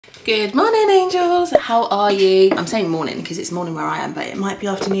Good morning, angels. How are you? I'm saying morning because it's morning where I am, but it might be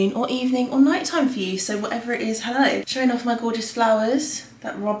afternoon or evening or nighttime for you, so whatever it is, hello. Showing off my gorgeous flowers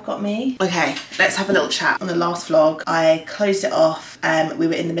that Rob got me. Okay, let's have a little chat. On the last vlog, I closed it off. We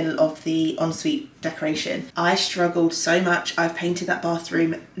were in the middle of the ensuite decoration. I struggled so much. I've painted that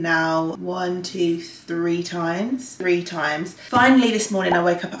bathroom now 3 times. Finally this morning I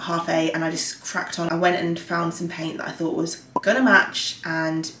woke up at 8:30 and I just cracked on. I went and found some paint that I thought was gonna match,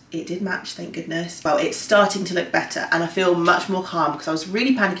 and it did match, thank goodness. Well, it's starting to look better and I feel much more calm because I was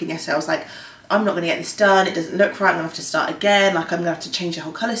really panicking yesterday. I was like, I'm not gonna get this done, it doesn't look right, I'm gonna have to start again, like I'm gonna have to change the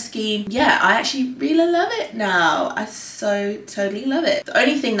whole colour scheme. Yeah, I actually really love it now. I so totally love it. The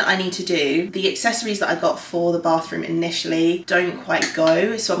only thing that I need to do, the accessories that I got for the bathroom initially don't quite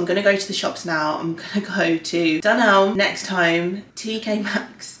go, so I'm gonna go to the shops now. I'm gonna go to Dunelm, Next Home, TK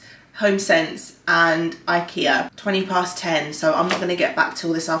Maxx, Home Sense and IKEA, 10:20, so I'm not gonna get back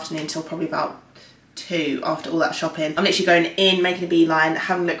till this afternoon till probably about 2 after all that shopping. I'm literally going in, making a beeline,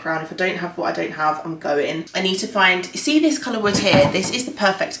 having a look around. If I don't have what I don't have, I'm going. I need to find, see this colour wood here? This is the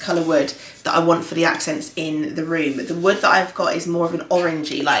perfect colour wood that I want for the accents in the room. The wood that I've got is more of an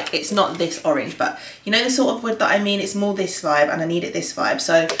orangey, like it's not this orange, but you know the sort of wood that I mean? It's more this vibe and I need it this vibe.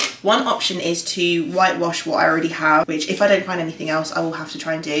 So one option is to whitewash what I already have, which if I don't find anything else, I will have to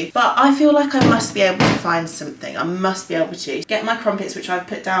try and do. But I feel like I must be able to find something. I must be able to get my crumpets, which I've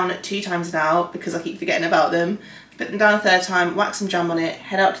put down 2 times now because I keep forgetting about them. Put them down a 3rd time, whack some jam on it,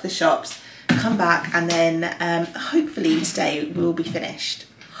 head out to the shops, come back, and then hopefully today we'll be finished.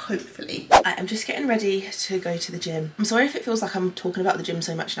 Hopefully. I am just getting ready to go to the gym. I'm sorry if it feels like I'm talking about the gym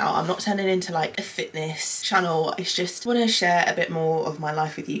so much now. I'm not turning into like a fitness channel. It's just I want to share a bit more of my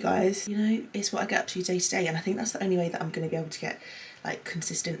life with you guys. You know, it's what I get up to day to day, and I think that's the only way that I'm going to be able to get like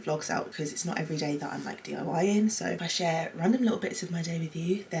consistent vlogs out, because it's not every day that I'm like DIYing. So if I share random little bits of my day with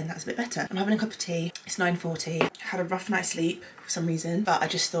you, then that's a bit better. I'm having a cup of tea. It's 9:40. I had a rough night's sleep for some reason, but I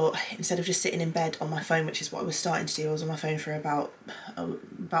just thought instead of just sitting in bed on my phone, which is what I was starting to do, I was on my phone for about a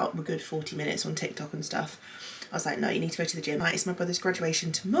good 40 minutes on TikTok and stuff. I was like, no, you need to go to the gym. Right, it's my brother's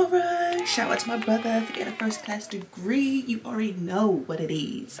graduation tomorrow. Shout out to my brother for getting a 1st class degree. You already know what it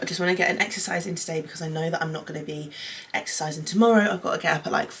is. I just want to get an exercise in today because I know that I'm not going to be exercising tomorrow. I've got to get up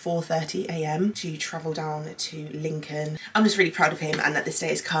at like 4:30 AM to travel down to Lincoln. I'm just really proud of him and that this day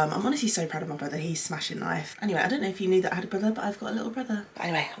has come. I'm honestly so proud of my brother. He's smashing life. Anyway, I don't know if you knew that I had a brother, but I've got a little brother. But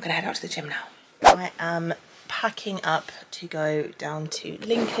anyway, I'm going to head out to the gym now. I am packing up to go down to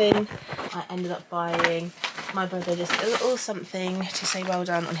Lincoln. I ended up buying my brother just a little something to say well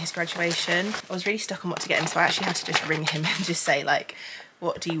done on his graduation. I was really stuck on what to get him, so I actually had to just ring him and just say like,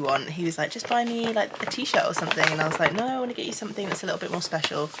 what do you want? He was like, just buy me like a t-shirt or something, and I was like, no, I want to get you something that's a little bit more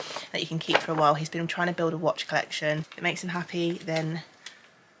special that you can keep for a while. He's been trying to build a watch collection. If it makes him happy, then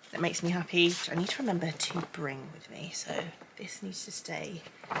that makes me happy. I need to remember to bring with me, so this needs to stay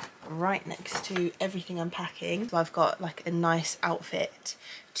right next to everything I'm packing. So I've got like a nice outfit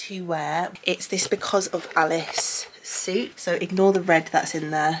to wear. It's this Because of Alice suit, so ignore the red that's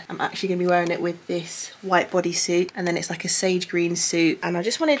in there. I'm actually gonna be wearing it with this white bodysuit, and then it's like a sage green suit, and I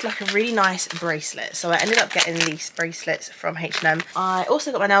just wanted like a really nice bracelet, so I ended up getting these bracelets from H&M. I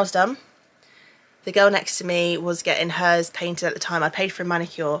also got my nails done. The girl next to me was getting hers painted at the time. I paid for a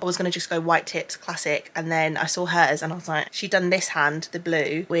manicure. I was going to just go white tips, classic, and then I saw hers and I was like, she'd done this hand, the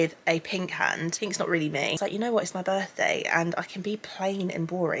blue, with a pink hand. Pink's not really me. It's like, you know what, it's my birthday and I can be plain and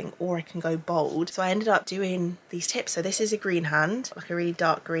boring, or I can go bold. So I ended up doing these tips. So this is a green hand, like a really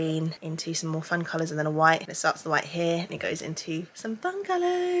dark green into some more fun colours, and then a white. And it starts the white here and it goes into some fun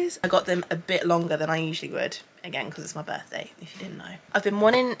colours. I got them a bit longer than I usually would. Again, because it's my birthday, if you didn't know. I've been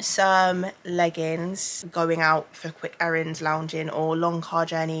wanting some leggings, going out for quick errands, lounging, or long car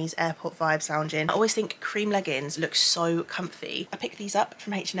journeys, airport vibes lounging. I always think cream leggings look so comfy. I picked these up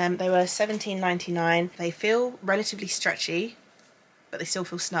from H&M. They were $17.99. They feel relatively stretchy, but they still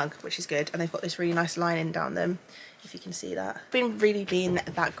feel snug, which is good. And they've got this really nice lining down them, if you can see that. I've been really being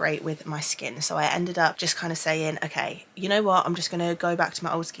that great with my skin, so I ended up just kind of saying, okay, you know what, I'm just gonna go back to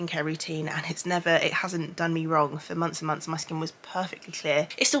my old skincare routine, and it hasn't done me wrong for months and months. My skin was perfectly clear.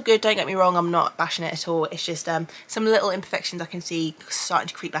 It's still good, don't get me wrong, I'm not bashing it at all. It's just some little imperfections I can see starting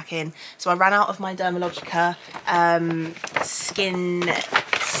to creep back in. So I ran out of my Dermalogica skin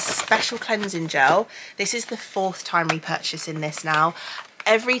special cleansing gel. This is the 4th time repurchasing this now.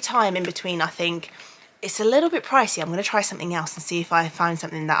 Every time in between I think, it's a little bit pricey, I'm going to try something else and see if I find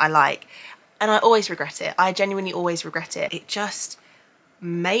something that I like. And I always regret it. I genuinely always regret it. It just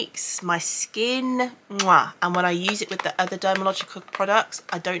makes my skin mwah. And when I use it with the other Dermalogica products,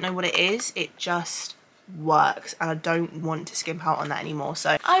 I don't know what it is. It just works and I don't want to skimp out on that anymore,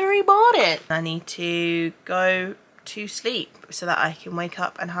 so I rebought it. I need to go to sleep so that I can wake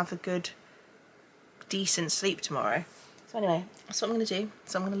up and have a good decent sleep tomorrow. So anyway, that's what I'm gonna do.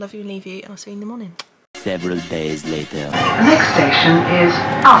 So I'm gonna love you and leave you, and I'll see you in the morning. Several days later. The next station is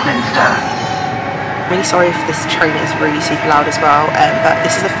Alminster. Really sorry if this train is really super loud as well, but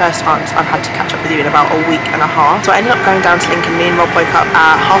this is the first time I've had to catch up with you in about a week and a half. So I ended up going down to Lincoln. Me and Rob woke up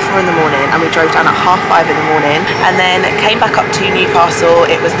at 4:30 in the morning and we drove down at 5:30 in the morning and then came back up to Newcastle.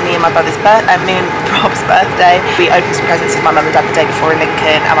 It was me and my brother's me and Rob's birthday. We opened some presents with my mum and dad the day before in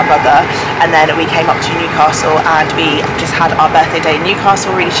Lincoln and my brother, and then we came up to Newcastle and we just had our birthday day in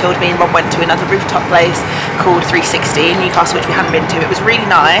Newcastle. Really chilled. Me and Rob went to another rooftop place called 360 in Newcastle, which we hadn't been to. It was really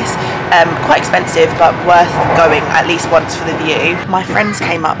nice, quite expensive, but worth going at least once for the view. My friends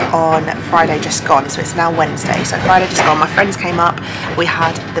came up on Friday just gone, so it's now Wednesday, so Friday just gone. My friends came up, we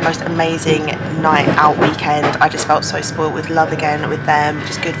had the most amazing night out weekend. I just felt so spoiled with love again with them,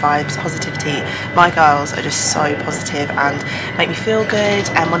 just good vibes, positivity. My girls are just so positive and make me feel good,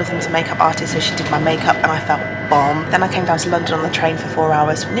 and one of them's a makeup artist, so she did my makeup and I felt bomb. Then I came down to London on the train for 4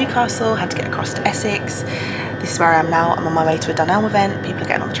 hours from Newcastle, had to get across to Essex. This is where I am now. I'm on my way to a Dunelm event. People are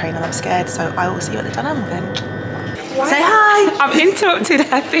getting on the train and I'm scared, so I will see you at the Dunelm event. Wow. Say hi! I've interrupted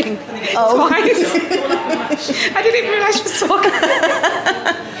her thing twice. I didn't even realise she was talking.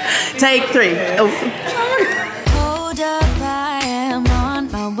 Take 3. Oh. Hold up, I am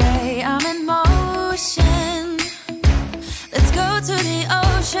on my way. I'm in motion. Let's go to the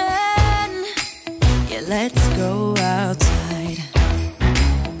ocean. Yeah, let's go outside.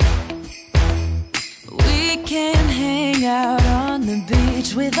 We can hang out on the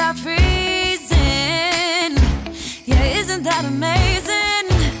beach without freezing. Yeah, isn't that amazing?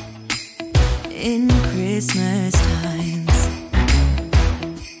 In Christmas times.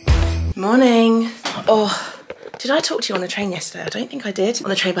 Morning. Oh, did I talk to you on the train yesterday? I don't think I did. On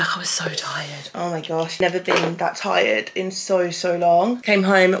the train back, I was so tired. Oh my gosh, never been that tired in so long. Came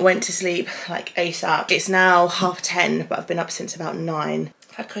home, went to sleep like ASAP. It's now 10:30, but I've been up since about 9.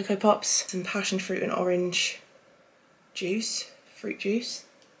 I've had Cocoa Pops, some passion fruit and orange juice, fruit juice.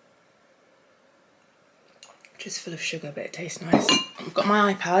 Just full of sugar, but it tastes nice. I've got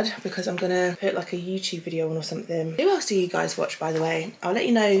my iPad because I'm gonna put like a YouTube video on or something. Who else do you guys watch, by the way? I'll let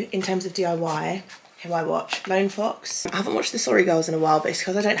you know in terms of DIY who I watch. Lone Fox. I haven't watched the Sorry Girls in a while, but it's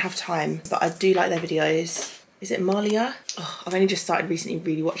because I don't have time, but I do like their videos. Is it Malia? Oh, I've only just started recently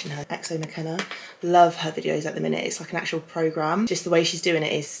really watching her. Exo McKenna. Love her videos at the minute. It's like an actual program. Just the way she's doing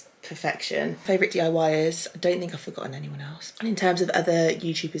it is perfection. Favourite DIYers, I don't think I've forgotten anyone else. And in terms of other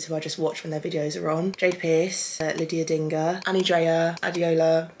YouTubers who I just watch when their videos are on, Jade Pierce, Lydia Dinger, Annie Drea,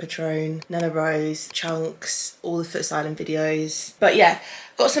 Adiola, Patron, Nella Rose, Chunks, all the Foot Island videos. But yeah,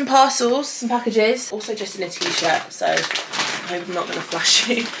 got some parcels, some packages, also just in a t-shirt, so I hope I'm not going to flash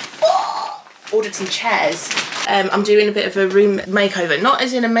you. Ordered some chairs. I'm doing a bit of a room makeover, not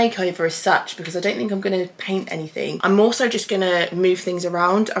as in a makeover as such, because I don't think I'm going to paint anything. I'm also just going to move things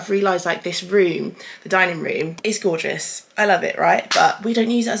around. I've realised like this room, the dining room, is gorgeous. I love it, right? But we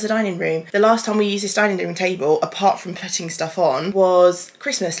don't use it as a dining room. The last time we used this dining room table, apart from putting stuff on, was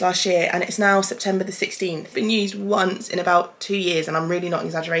Christmas last year, and it's now September the 16th. It's been used once in about 2 years, and I'm really not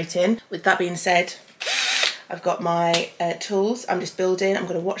exaggerating. With that being said, I've got my tools. I'm just building. I'm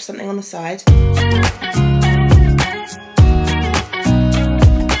going to watch something on the side.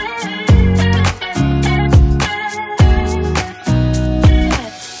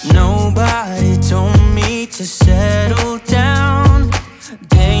 Nobody told me to settle down.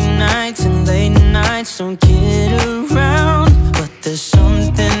 Day nights and late nights don't get around. But there's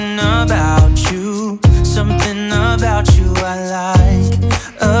something about you I like.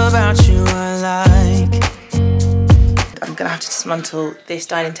 About you I like. I'm gonna have to dismantle this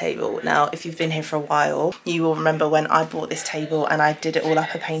dining table. Now, if you've been here for a while, you will remember when I bought this table and I did it all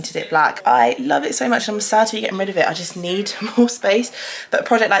up, I painted it black. I love it so much. I'm sad to be getting rid of it. I just need more space. But a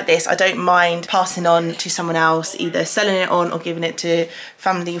project like this, I don't mind passing on to someone else, either selling it on or giving it to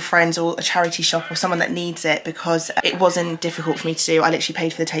family, friends, or a charity shop or someone that needs it, because it wasn't difficult for me to do. I literally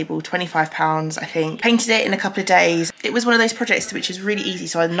paid for the table £25, I think. Painted it in a couple of days. It was one of those projects which is really easy,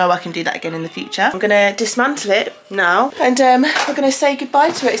 so I know I can do that again in the future. I'm gonna dismantle it now, and we're gonna say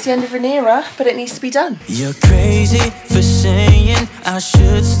goodbye to it. It's the end of an era, but it needs to be done. You're crazy for saying I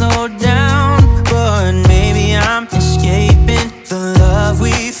should slow down, but maybe I'm escaping the love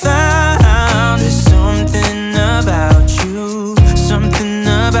we found. There's something about you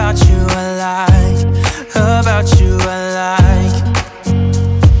I like, about you I like.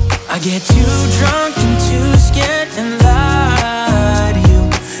 I get too drunk and too scared and lie to you.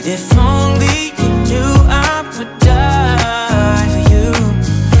 If only you knew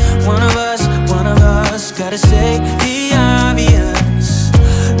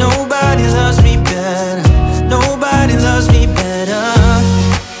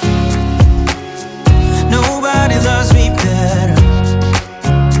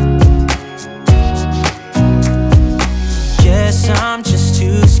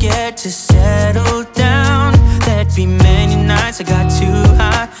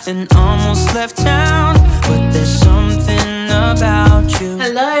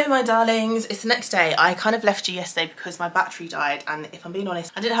my darlings, it's the next day. I kind of left you yesterday because my battery died, and if I'm being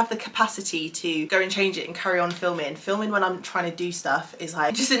honest, I didn't have the capacity to go and change it and carry on filming. Filming when I'm trying to do stuff is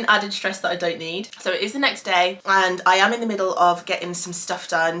like just an added stress that I don't need. So it is the next day and I am in the middle of getting some stuff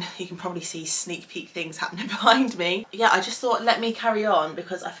done. You can probably see sneak peek things happening behind me. Yeah, I just thought let me carry on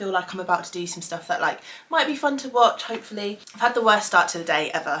because I feel like I'm about to do some stuff that like might be fun to watch, hopefully. I've had the worst start to the day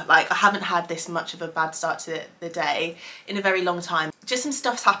ever. Like I haven't had this much of a bad start to the day in a very long time. Just some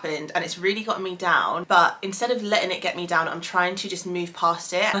stuff's happened and it's really gotten me down, but instead of letting it get me down, I'm trying to just move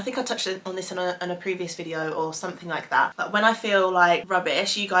past it. And I think I touched on this in a previous video or something like that. But when I feel like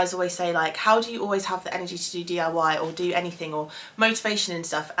rubbish, you guys always say like, how do you always have the energy to do DIY or do anything or motivation and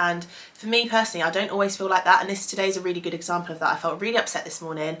stuff? And for me personally, I don't always feel like that, and today's a really good example of that. I felt really upset this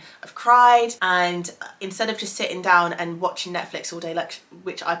morning. I've cried, and instead of just sitting down and watching Netflix all day, like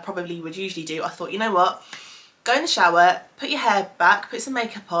which I probably would usually do, I thought, you know what? Go in the shower, put your hair back, put some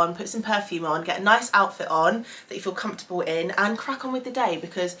makeup on, put some perfume on, get a nice outfit on that you feel comfortable in, and crack on with the day,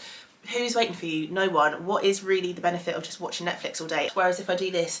 because who's waiting for you? No one. What is really the benefit of just watching Netflix all day? Whereas if I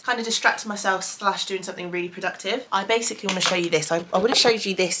do this, kind of distracting myself / doing something really productive. I basically want to show you this. I would have showed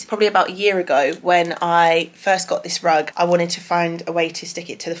you this probably about a year ago when I first got this rug. I wanted to find a way to stick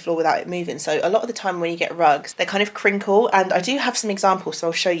it to the floor without it moving. So a lot of the time when you get rugs, they kind of crinkle, and I do have some examples, so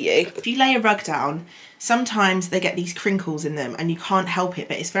I'll show you. If you lay a rug down, sometimes they get these crinkles in them and you can't help it,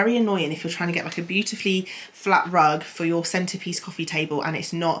 but it's very annoying if you're trying to get like a beautifully flat rug for your centerpiece coffee table and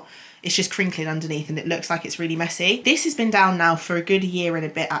it's just crinkling underneath and it looks like it's really messy. This has been down now for a good year and a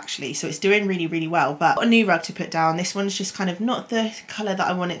bit actually, so it's doing really, really well. But I've got a new rug to put down. This one's just kind of not the colour that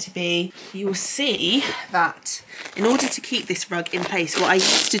I want it to be. You will see that in order to keep this rug in place, what I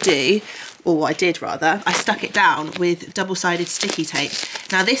used to do, or what I did rather, I stuck it down with double-sided sticky tape.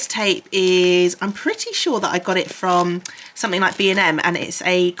 Now this tape is, I'm pretty sure that I got it from something like B&M, and it's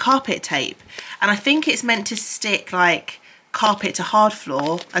a carpet tape. And I think it's meant to stick like carpet to hard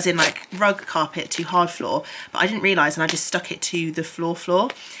floor, as in like rug carpet to hard floor, but I didn't realise and I just stuck it to the floor.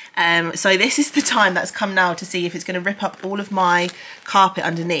 So this is the time that's come now to see if it's going to rip up all of my carpet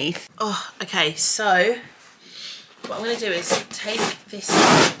underneath. Oh, okay, so what I'm going to do is take this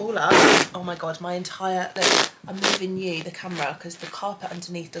all up. Oh my god, my entire, look, I'm moving you, the camera, because the carpet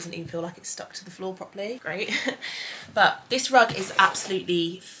underneath doesn't even feel like it's stuck to the floor properly. Great. But this rug is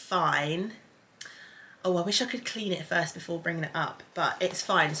absolutely fine. Oh, I wish I could clean it first before bringing it up, but it's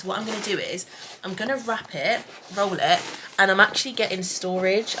fine. So what I'm going to do is I'm going to wrap it, roll it, and I'm actually getting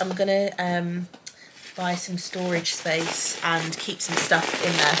storage. I'm going to buy some storage space and keep some stuff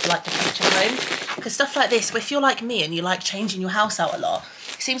in there for like the future home. Because stuff like this, if you're like me and you like changing your house out a lot,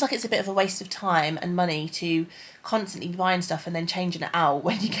 it seems like it's a bit of a waste of time and money to constantly be buying stuff and then changing it out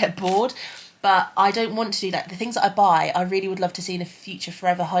when you get bored. But I don't want to do that. The things that I buy, I really would love to see in a future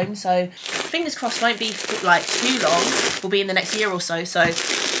forever home. So fingers crossed won't be like too long. Will be in the next year or so. So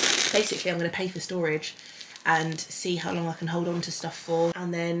basically I'm going to pay for storage and see how long I can hold on to stuff for.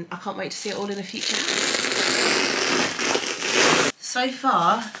 And then I can't wait to see it all in the future. So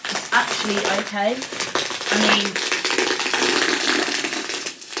far, it's actually okay. I mean,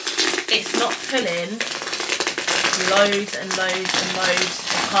 it's not pulling loads and loads and loads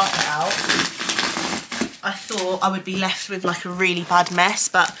of carpet out. I thought I would be left with like a really bad mess,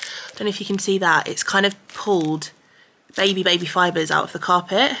 but I don't know if you can see that. It's kind of pulled baby fibres out of the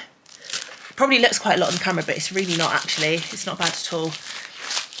carpet. Probably looks quite a lot on camera, but it's really not actually. It's not bad at all.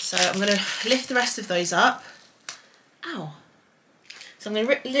 So I'm going to lift the rest of those up. Ow. So I'm going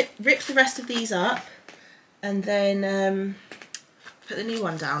to rip the rest of these up and then put the new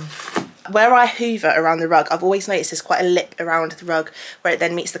one down. Where I hoover around the rug, I've always noticed there's quite a lip around the rug where it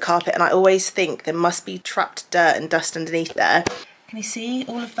then meets the carpet, and I always think there must be trapped dirt and dust underneath there. Can you see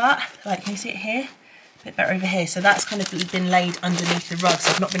all of that? Like, can you see it here? A bit better over here. So that's kind of been laid underneath the rug,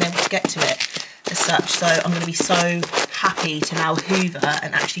 so I've not been able to get to it as such. So I'm going to be so happy to now hoover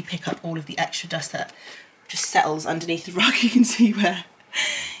and actually pick up all of the extra dust that just settles underneath the rug. You can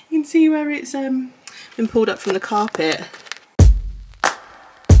see where it's been pulled up from the carpet.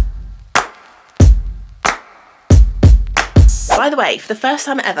 By the way, for the first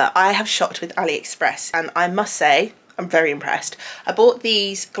time ever, I have shopped with AliExpress, and I must say, I'm very impressed. I bought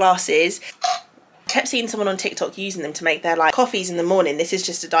these glasses. Kept seeing someone on TikTok using them to make their like coffees in the morning. This is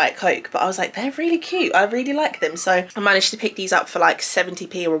just a Diet Coke, but I was like, they're really cute. I really like them. So I managed to pick these up for like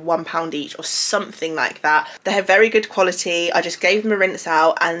 70p or £1 each or something like that. They have very good quality. I just gave them a rinse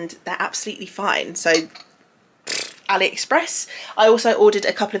out and they're absolutely fine. So AliExpress. I also ordered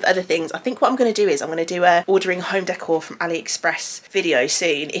a couple of other things. I think what I'm going to do is I'm going to do a ordering home decor from AliExpress video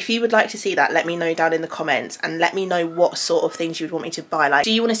soon. If you would like to see that, let me know down in the comments and let me know what sort of things you would want me to buy. Like,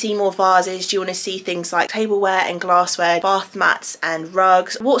 do you want to see more vases? Do you want to see things like tableware and glassware, bath mats and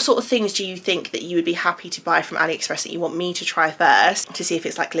rugs? What sort of things do you think that you would be happy to buy from AliExpress that you want me to try first to see if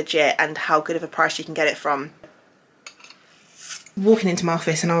it's like legit and how good of a price you can get it from? Walking into my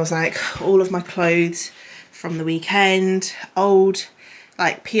office and I was like, all of my clothes from the weekend, old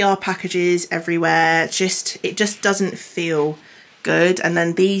like PR packages everywhere, it just doesn't feel good. And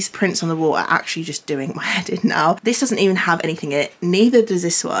then these prints on the wall are actually just doing my head in now. This doesn't even have anything in it, neither does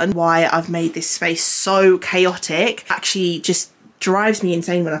this one. Why I've made this space so chaotic actually just drives me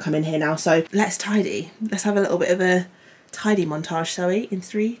insane when I come in here now. So let's tidy. Let's have a little bit of a tidy montage, shall we? In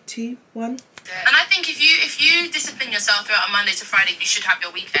 3, 2, 1. And I think if you discipline yourself throughout a Monday to Friday, you should have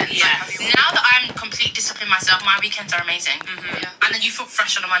your weekends. Yeah. Like, now that I'm completely disciplined myself, my weekends are amazing. Yeah. And then you feel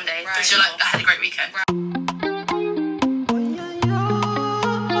fresh on a Monday because you're like, I had a great weekend.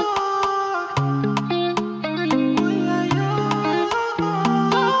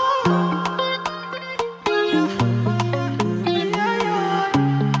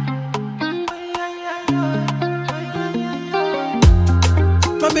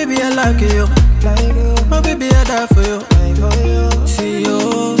 Baby, I like you. My baby, I die for you. See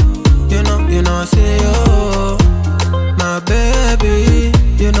you, you know, see you. My baby,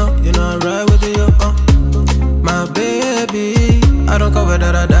 you know, I ride with you. My baby, I don't cover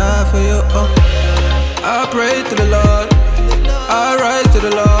that, I die for you. I pray to the Lord, I rise to the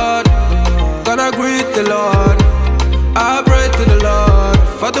Lord. Gonna greet the Lord, I pray to the Lord.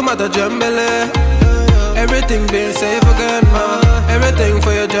 Fatumata Jambele. Everything being safe again, everything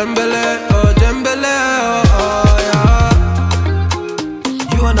for your jambele, oh jambele, oh yeah.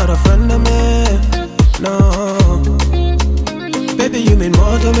 You are not a friend of me, no. Baby, you mean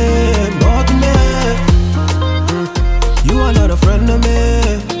more to me, more to me. You are not a friend of me,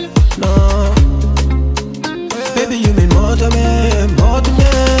 no. Baby, you mean more to me, more to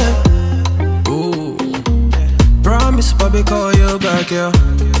me. Ooh, promise, Bobby, call you back, yeah.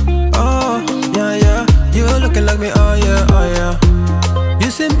 Oh, yeah, yeah. You looking like me, oh yeah, oh yeah.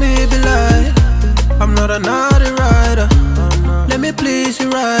 You see me be like, I'm not a naughty rider. Let me please you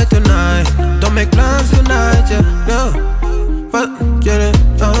right tonight. Don't make plans tonight, yeah, yeah. But, get it,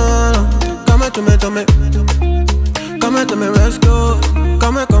 no. Come here to me. Come here to me, let's go.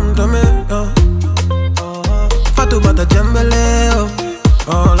 Come to me, Fatu mata jambele,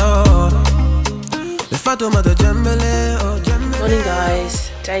 oh Lord. Fatu mata jambele, oh jambele. Morning guys,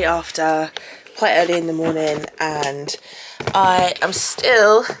 day after. Quite early in the morning and I am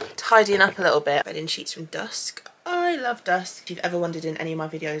still tidying up a little bit. Bedding sheets from Dusk. I love Dusk. If you've ever wondered in any of my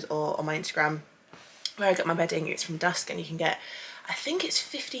videos or on my Instagram where I get my bedding, it's from Dusk and you can get, I think it's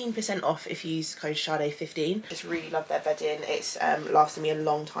 15% off if you use code Sade15. Just really love their bedding. It's lasted me a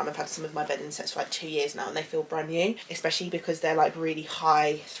long time. I've had some of my bedding sets for like 2 years now and they feel brand new, especially because they're like really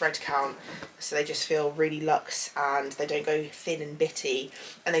high thread count, so they just feel really luxe and they don't go thin and bitty,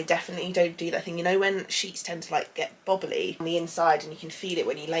 and they definitely don't do that thing, you know, when sheets tend to like get bobbly on the inside and you can feel it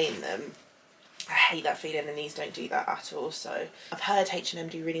when you lay in them. I hate that feeling and these don't do that at all. So I've heard H&M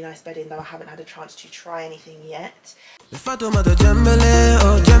do really nice bedding, though I haven't had a chance to try anything yet. I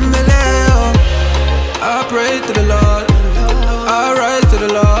pray to the Lord, I rise to the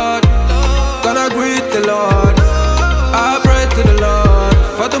Lord. Gonna greet the Lord, I pray to the Lord.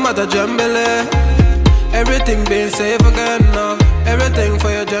 Fatumata Jambele, everything being safe again now. Everything for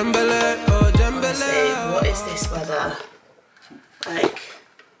your Jambele, oh Jambele. What is this weather? Like,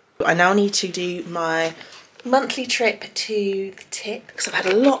 I now need to do my monthly trip to the tip because I've had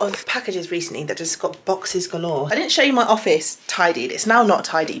a lot of packages recently that just got boxes galore. I didn't show you my office tidied. It's now not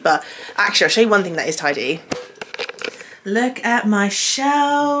tidy, but actually I'll show you one thing that is tidy. Look at my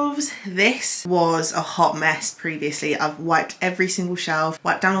shelves. This was a hot mess previously. I've wiped every single shelf,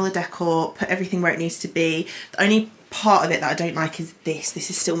 wiped down all the decor, put everything where it needs to be. The only part of it that I don't like is this. This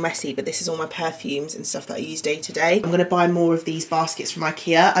is still messy, but this is all my perfumes and stuff that I use day to day. I'm gonna buy more of these baskets from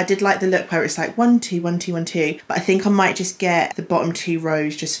IKEA. I did like the look where it's like 1, 2, 1, 2, 1, 2, but I think I might just get the bottom 2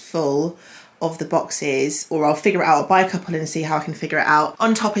 rows just full of the boxes, or I'll figure it out. I'll buy a couple and see how I can figure it out.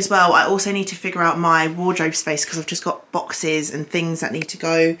 On top as well, I also need to figure out my wardrobe space because I've just got boxes and things that need to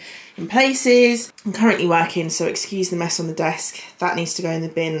go in places. I'm currently working, so excuse the mess on the desk. That needs to go in the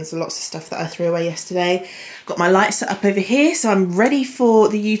bin. There's lots of stuff that I threw away yesterday. Got my lights set up over here, so I'm ready for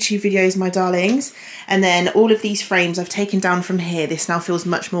the YouTube videos, my darlings. And then all of these frames I've taken down from here. This now feels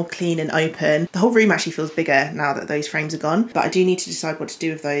much more clean and open. The whole room actually feels bigger now that those frames are gone, but I do need to decide what to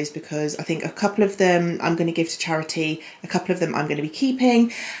do with those, because I think a couple of them I'm going to give to charity, a couple of them I'm going to be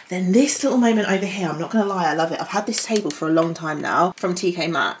keeping. Then this little moment over here, I'm not going to lie, I love it. I've had this table for a long time now from TK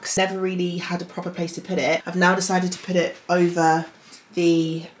Maxx. Never really had a proper place to put it. I've now decided to put it over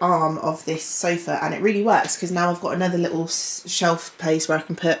the arm of this sofa, and it really works because now I've got another little shelf place where I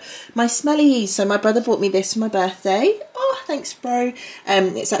can put my smellies. So my brother bought me this for my birthday. Oh, thanks bro.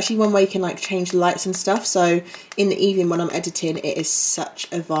 It's actually one way you can like change the lights and stuff, so in the evening when I'm editing it is such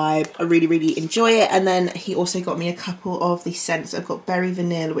a vibe. I really enjoy it. And then he also got me a couple of these scents. I've got berry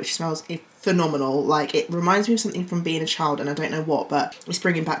vanilla, which smells phenomenal. Like, it reminds me of something from being a child, and I don't know what, but it's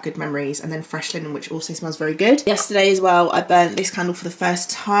bringing back good memories. And then fresh linen, which also smells very good. Yesterday as well, I burnt this candle for the first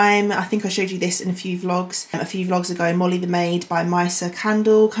time. I think I showed you this in a few vlogs ago. Molly the Maid by Misa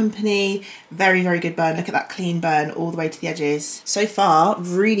Candle Company. Very good burn. Look at that clean burn all the way to the edges. So far,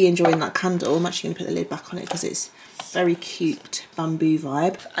 really enjoying that candle. I'm actually going to put the lid back on it because it's very cute bamboo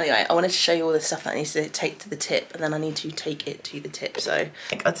vibe. Anyway, I wanted to show you all the stuff that I need to take to the tip, and then I need to take it to the tip. So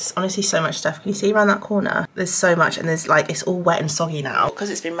there's honestly so much stuff. Can you see around that corner? There's so much, and there's like, it's all wet and soggy now because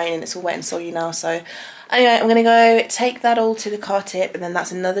it's been raining. It's all wet and soggy now. So anyway, I'm gonna go take that all to the car tip, and then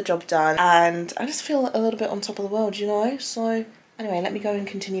that's another job done, and I just feel a little bit on top of the world, you know. So anyway, let me go and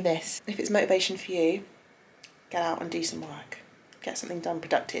continue this. If it's motivation for you, get out and do some work, get something done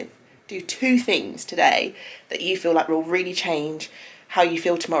productive. Do 2 things today that you feel like will really change how you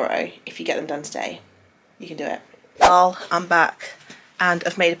feel tomorrow. If you get them done today, you can do it. Well, I'm back and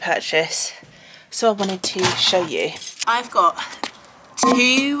I've made a purchase, so I wanted to show you. I've got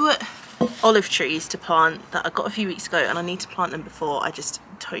 2 olive trees to plant that I got a few weeks ago, and I need to plant them before I just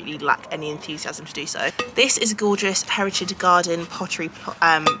totally lack any enthusiasm to do so. This is a gorgeous Heritage Garden pottery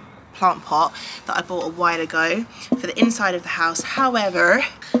plant pot that I bought a while ago for the inside of the house. However,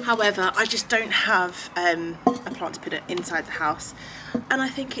 I just don't have a plant to put it inside the house, and I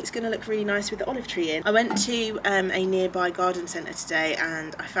think it's going to look really nice with the olive tree in. I went to a nearby garden centre today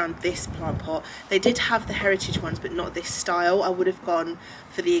and I found this plant pot. They did have the heritage ones, but not this style. I would have gone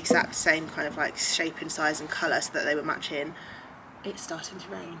for the exact same kind of like shape and size and colour so that they were matching. It's starting to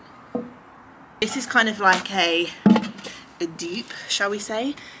rain. This is kind of like a dupe, shall we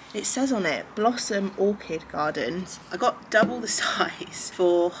say. It says on it, Blossom Orchid Gardens. I got double the size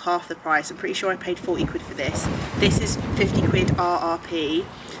for half the price. I'm pretty sure I paid 40 quid for this. This is 50 quid RRP,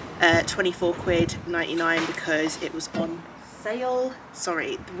 24 quid 99 because it was on sale.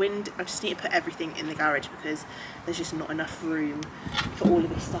 Sorry, the wind, I just need to put everything in the garage because there's just not enough room for all of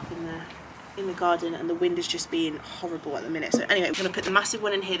this stuff in there. In the garden, and the wind is just being horrible at the minute. So anyway, we're going to put the massive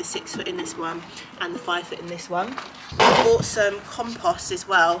one in here, the 6 foot in this one, and the 5 foot in this one. I bought some compost as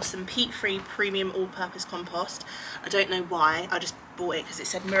well, some peat-free premium all-purpose compost. I don't know why, I just bought it because it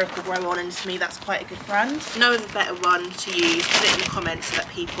said Miracle Grow on, and to me that's quite a good brand. No other better one to use. Put it in the comments so that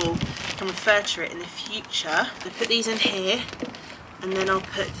people can refer to it in the future. I put these in here, and then I'll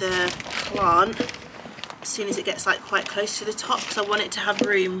put the plant as soon as it gets like quite close to the top, because I want it to have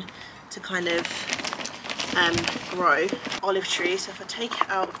room to kind of grow. Olive tree, so if I take it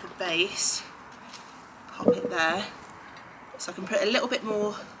out of the base, pop it there, so I can put a little bit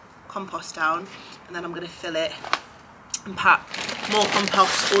more compost down, and then I'm going to fill it and pack more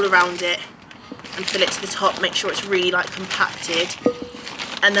compost all around it and fill it to the top, make sure it's really like compacted,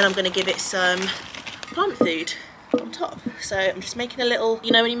 and then I'm going to give it some plant food on top. So I'm just making a little,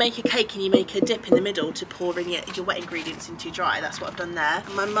 you know when you make a cake and you make a dip in the middle to pour in your wet ingredients into dry, that's what I've done there.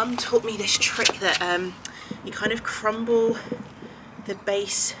 And my mum taught me this trick that you kind of crumble the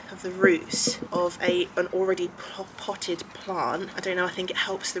base of the roots of an already potted plant. I don't know, I think it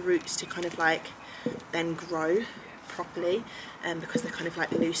helps the roots to kind of like then grow properly, because they're kind of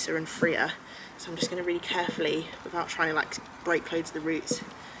like looser and freer. So I'm just going to really carefully, without trying to like break loads of the roots,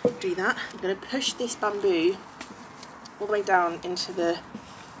 do that. I'm going to push this bamboo all the way down into the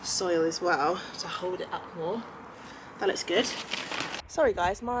soil as well to hold it up more. That looks good. Sorry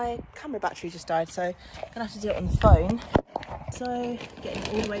guys, my camera battery just died, so I'm gonna have to do it on the phone. So getting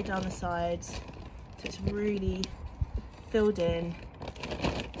it all the way down the sides so it's really filled in,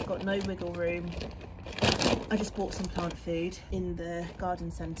 got no wiggle room. I just bought some plant food in the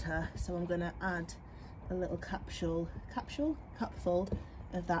garden centre, so I'm gonna add a little cupful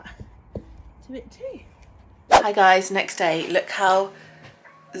of that to it too. Hi guys, next day. Look how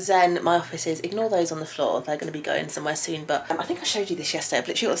Zen, my office is. Ignore those on the floor. They're going to be going somewhere soon. But I think I showed you this yesterday. I've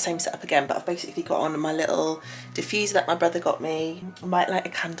literally got the same setup again, but I've basically got on my little diffuser that my brother got me. I might light a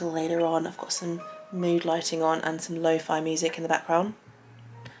candle later on. I've got some mood lighting on and some lo-fi music in the background.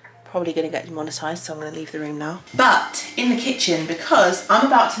 Probably going to get demonetized, so I'm going to leave the room now. But in the kitchen, because I'm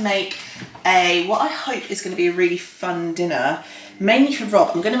about to make what I hope is going to be a really fun dinner, mainly for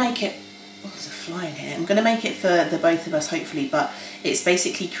Rob. I'm going to make it, oh, there's a fly in here. I'm going to make it for the both of us, hopefully, but it's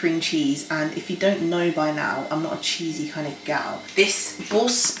basically cream cheese. And if you don't know by now, I'm not a cheesy kind of gal. This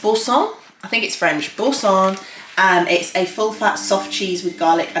boursin, I think it's French, boursin. It's a full fat soft cheese with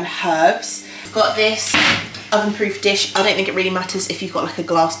garlic and herbs. I've got this oven-proof dish. I don't think it really matters if you've got like a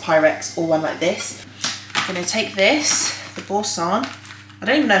glass Pyrex or one like this. I'm gonna take this, the boursin. I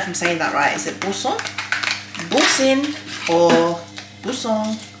don't even know if I'm saying that right. Is it boursin? Boursin or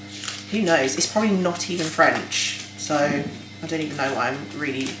boursin? Who knows? It's probably not even French. So I don't even know why I'm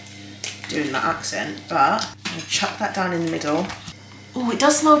really doing that accent, but I'm gonna chuck that down in the middle. Oh, it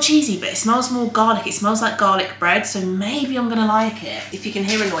does smell cheesy, but it smells more garlic. It smells like garlic bread, so maybe I'm gonna like it. If you can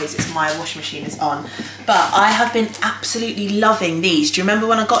hear a noise, it's my washing machine is on. But I have been absolutely loving these. Do you remember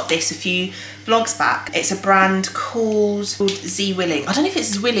when I got this a few vlogs back? It's a brand called Zwilling. I don't know if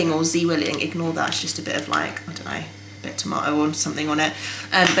it's Zwilling or Zwilling. Ignore that, it's just a bit of like, I don't know, a bit of tomato or something on it.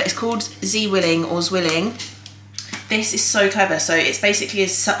 But it's called Zwilling or Zwilling. This is so clever. So it's basically a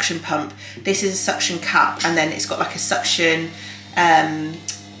suction pump. This is a suction cap, and then it's got like a suction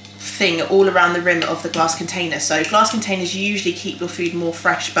thing all around the rim of the glass container. So glass containers usually keep your food more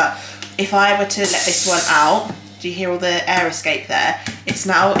fresh, but if I were to let this one out, do you hear all the air escape there? It's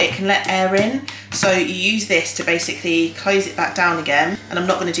now, it can let air in. So you use this to basically close it back down again. And I'm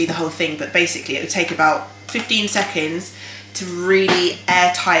not going to do the whole thing, but basically it would take about 15 seconds to really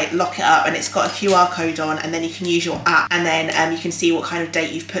airtight lock it up, and it's got a QR code on, and then you can use your app, and then you can see what kind of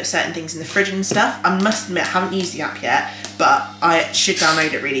date you've put certain things in the fridge and stuff. I must admit I haven't used the app yet, but I should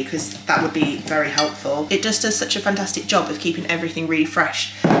download it really, because that would be very helpful. It just does such a fantastic job of keeping everything really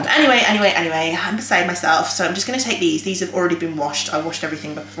fresh. But anyway, I'm beside myself, so I'm just going to take these. These have already been washed. I washed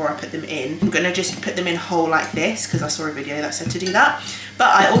everything before I put them in. I'm going to just put them in whole like this, because I saw a video that said to do that.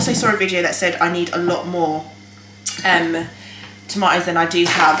 But I also saw a video that said I need a lot more tomatoes than I do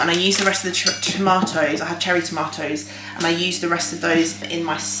have, and I use the rest of the tomatoes. I have cherry tomatoes, and I used the rest of those in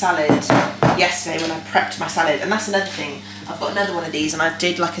my salad yesterday when I prepped my salad. And that's another thing, I've got another one of these, and I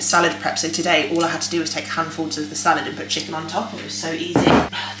did like a salad prep. So today all I had to do was take handfuls of the salad and put chicken on top, and it was so easy.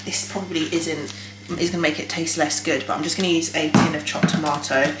 This probably is gonna make it taste less good, but I'm just gonna use a tin of chopped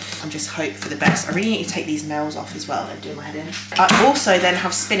tomato and just hope for the best. I really need to take these nails off as well and do my head in. I also then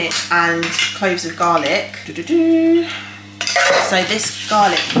have spinach and cloves of garlic. So this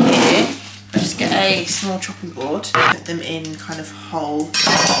garlic here, I just get a small chopping board, put them in kind of whole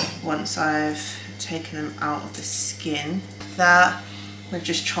once I've taken them out of the skin. That, we've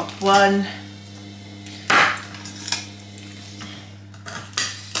just chopped one.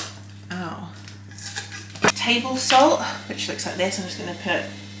 Ow. Table salt, which looks like this. I'm just going to put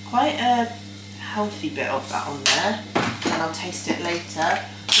quite a healthy bit of that on there, and I'll taste it later.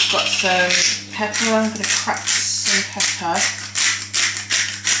 We've got some pepper. I'm going to crack some pepper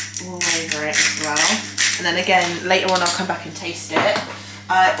all over it as well, and then again later on I'll come back and taste it.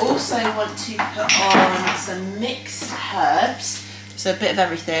 I also want to put on some mixed herbs, so a bit of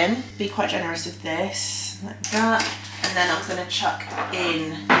everything. Be quite generous with this, like that, and then I'm going to chuck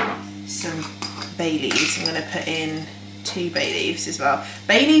in some bay leaves. I'm going to put in 2 bay leaves as well.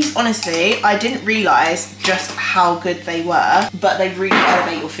 Bay leaves, honestly, I didn't realise just how good they were, but they really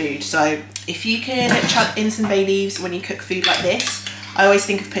elevate your food. So if you can chuck in some bay leaves when you cook food like this, I always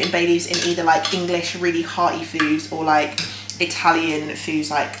think of putting bay leaves in either like English really hearty foods or like Italian foods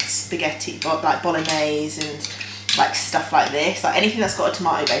like spaghetti, like bolognese and like stuff like this. Like anything that's got a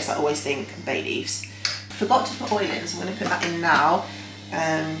tomato base, I always think bay leaves. Forgot to put oil in, so I'm going to put that in now.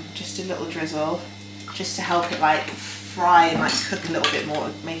 Just a little drizzle, just to help it like fry and like cook a little bit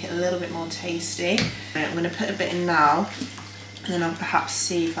more, make it a little bit more tasty. I'm going to put a bit in now, and then I'll perhaps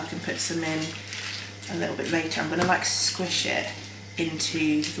see if I can put some in a little bit later. I'm going to like squish it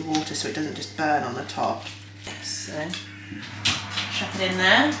into the water so it doesn't just burn on the top. So chuck it in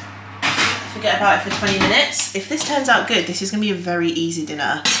there, forget about it for 20 minutes. If this turns out good, this is going to be a very easy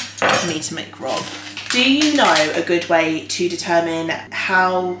dinner for me to make Rob. Do you know a good way to determine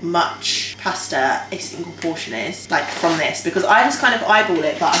how much pasta a single portion is, like from this? Because I just kind of eyeball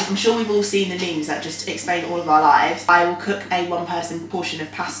it, but I'm sure we've all seen the memes that just explain all of our lives. I will cook a 1-person portion of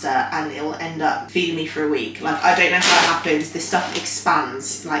pasta and it will end up feeding me for a week. Like, I don't know how it happens. This stuff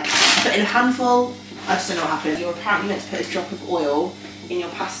expands. Like, I put in a handful, I just don't know what happens. You're apparently meant to put a drop of oil in your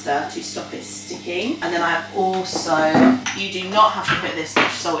pasta to stop it sticking. And then I also, you do not have to put this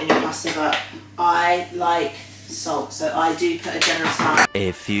much salt in your pasta, but I like salt, so I do put a generous amount.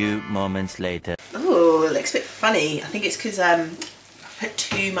 A few moments later. Oh, it looks a bit funny. I think it's because I put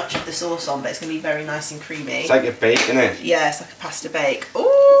too much of the sauce on, but it's going to be very nice and creamy. It's like a bake, isn't it? Yeah, it's like a pasta bake.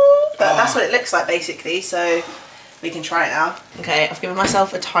 Ooh, but that's what it looks like basically, so we can try it now. Okay, I've given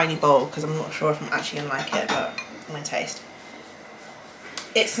myself a tiny bowl because I'm not sure if I'm actually going to like it, but I'm going to taste.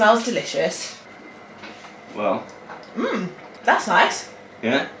 It smells delicious. Well. That's nice.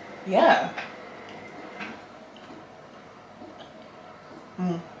 Yeah? Yeah.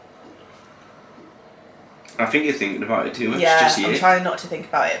 I think you're thinking about it too much. Yeah, just I'm yet. trying not to think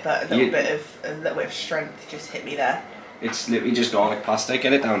about it, but a little bit of strength just hit me there. It's literally just garlic pasta.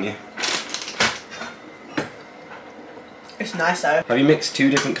 Get it down, you. It's nice though. Have you mixed 2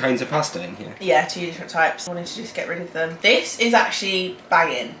 different kinds of pasta in here? Yeah, 2 different types. I wanted to just get rid of them. This is actually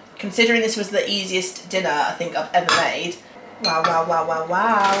banging. Considering this was the easiest dinner I think I've ever made. Wow, wow, wow, wow,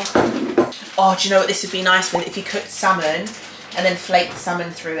 wow. Oh, do you know what this would be nice with? If you cooked salmon and then flaked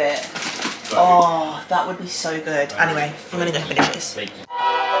salmon through it. Oh, that would be so good. Anyway, I'm gonna go finish this.